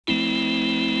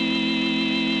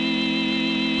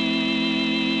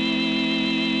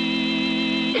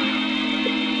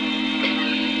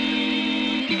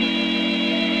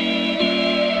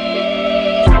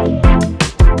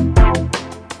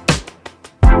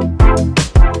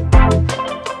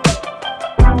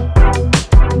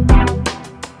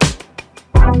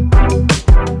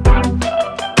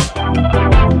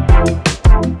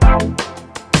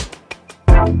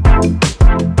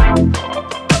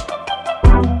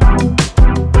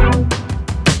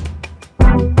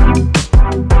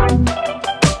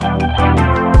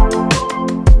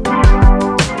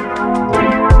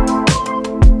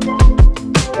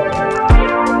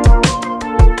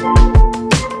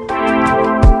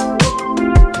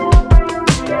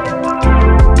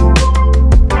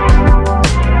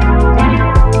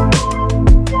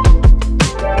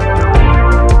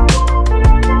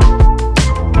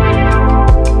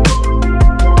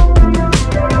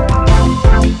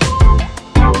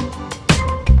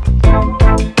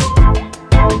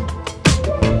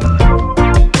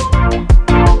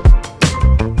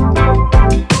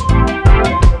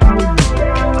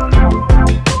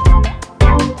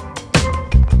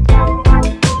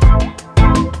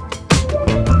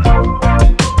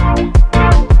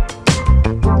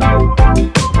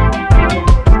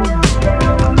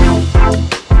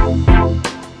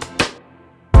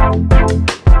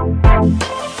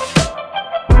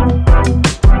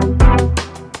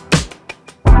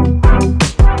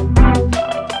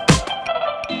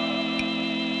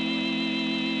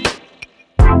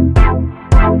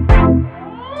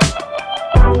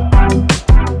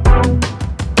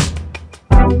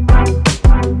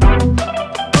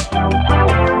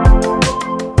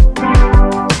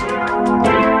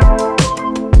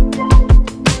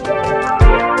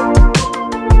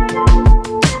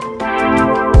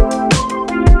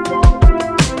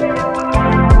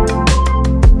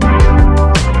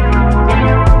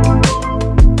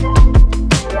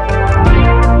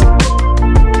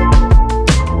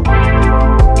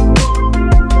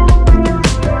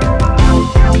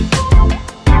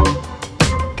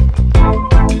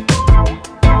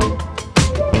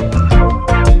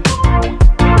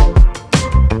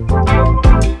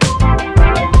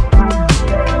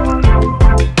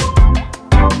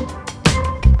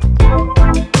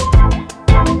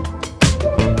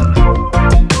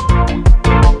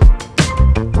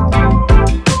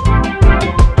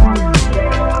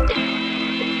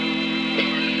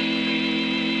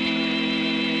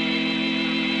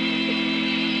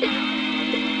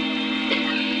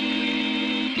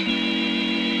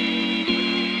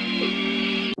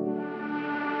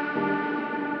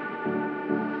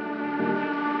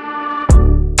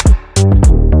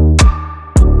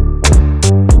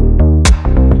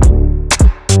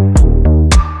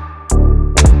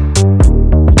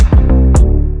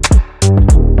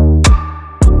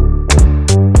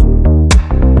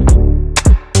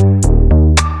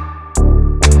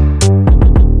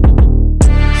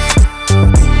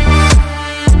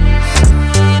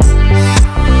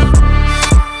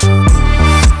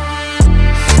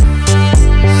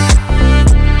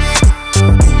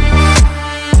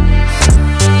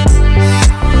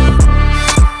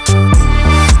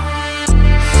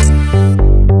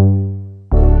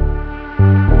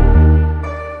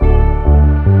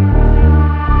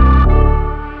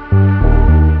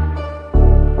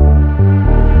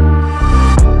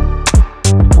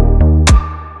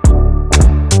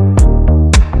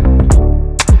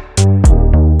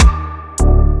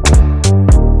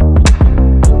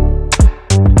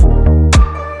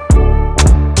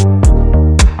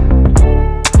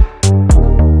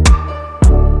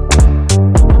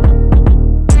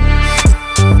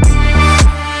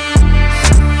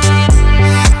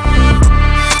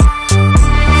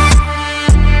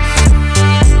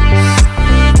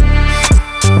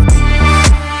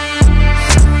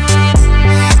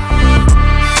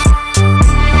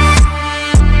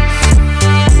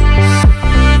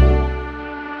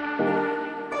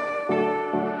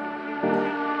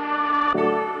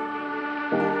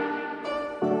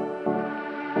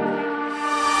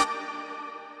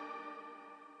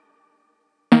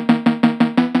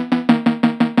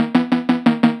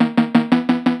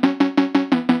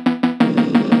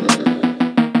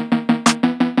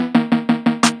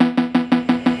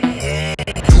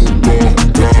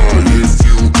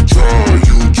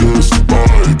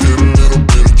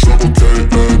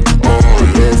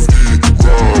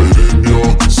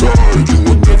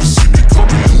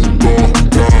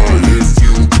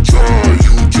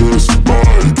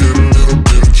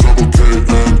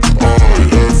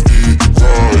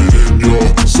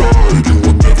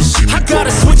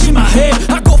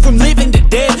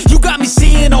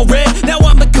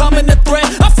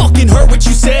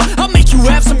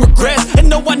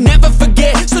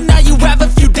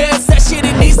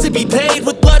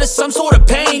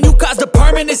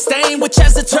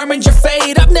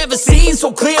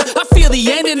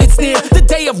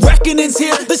of reckoning's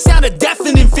here, the sound of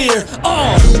deafening fear.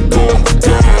 You gon'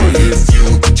 die if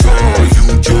you try,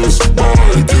 you just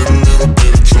might get a little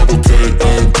bit of trouble,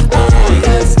 K-N-I-F-E,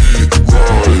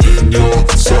 right in your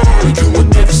side. You will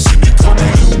never see me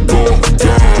coming. You gon'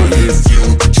 die if you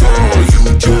try, you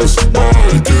just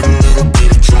might get a little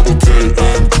bit of trouble,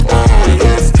 K-N-I-F-E,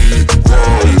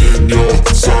 right in your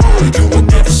side. You will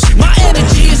never see me My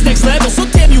energy is next level, so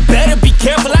damn you better be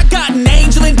careful. I got an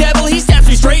angel and devil, he snaps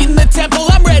me straight in the temple.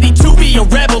 I'm ready to be a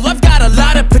rebel, I've got a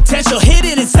lot of potential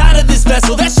hidden inside of this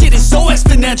vessel. That shit is so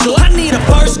exponential. I need a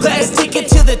first class ticket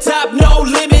to the top, no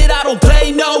limit. I don't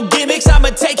play no gimmicks, I'ma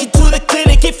take you to the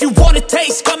clinic. If you want a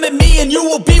taste, come at me and you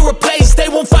will be replaced. They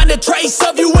won't find a trace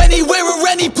of you